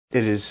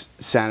It is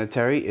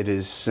sanitary, it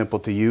is simple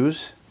to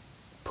use.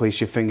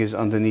 Place your fingers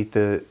underneath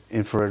the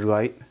infrared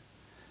light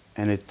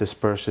and it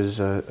disperses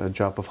a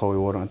drop of holy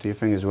water onto your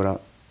fingers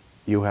without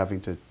you having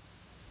to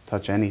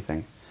touch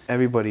anything.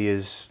 Everybody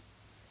is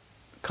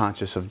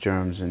conscious of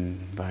germs and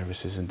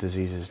viruses and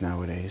diseases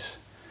nowadays,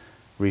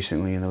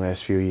 recently in the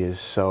last few years.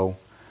 So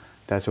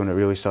that's when it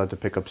really started to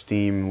pick up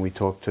steam. We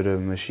talked to the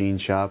machine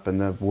shop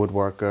and the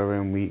woodworker,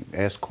 and we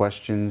asked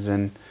questions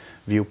and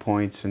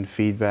viewpoints and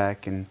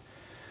feedback, and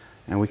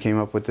we came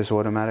up with this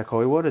automatic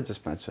holy water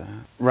dispenser.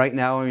 Right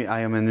now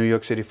I am a New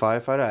York City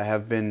firefighter. I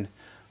have been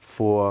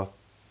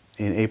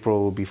in April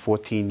it will be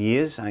 14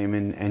 years. I am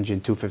in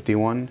Engine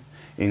 251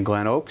 in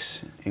Glen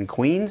Oaks in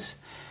Queens.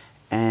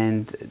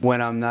 And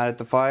when I'm not at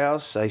the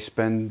firehouse, I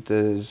spend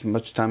as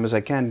much time as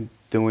I can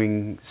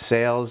doing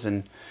sales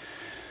and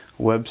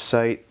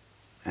website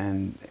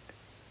and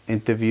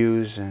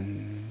interviews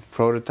and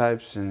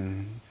prototypes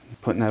and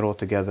putting that all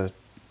together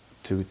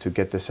to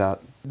get this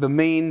out. The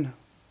main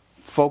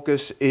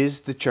focus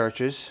is the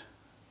churches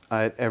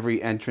at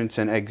every entrance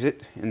and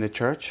exit in the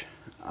church.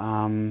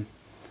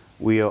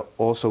 We are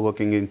also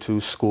looking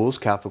into schools,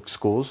 Catholic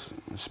schools,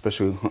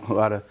 especially a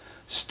lot of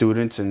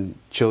students and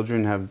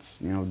children have,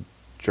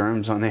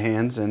 germs on their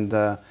hands,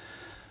 and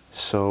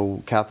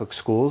so Catholic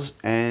schools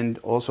and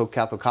also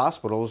Catholic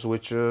hospitals,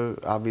 which are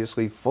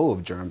obviously full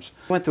of germs.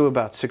 Went through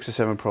about 6 or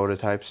 7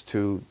 prototypes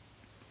to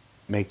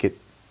make it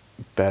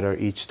better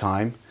each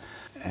time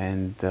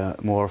and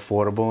more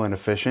affordable and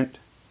efficient.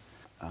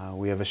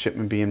 We have a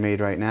shipment being made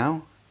right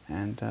now,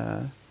 and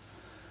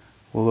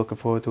we're looking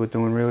forward to it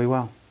doing really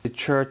well. The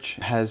church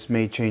has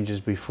made changes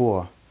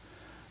before.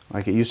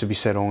 Like, it used to be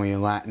said only in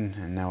Latin,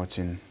 and now it's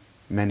in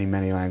many,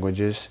 many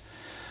languages.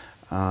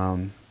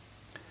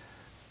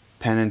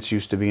 Penance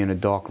used to be in a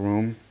dark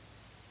room,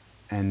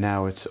 and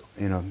now it's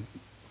in an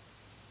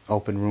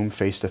open room,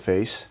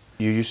 face-to-face.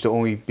 You used to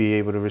only be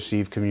able to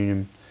receive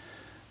communion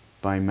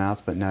by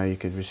mouth, but now you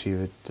could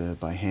receive it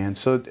by hand.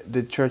 So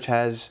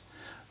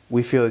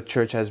we feel the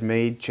church has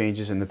made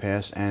changes in the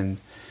past, and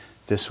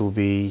this will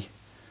be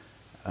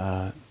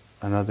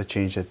another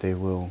change that they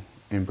will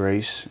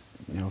embrace,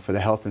 for the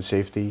health and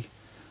safety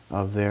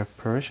of their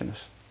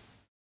parishioners.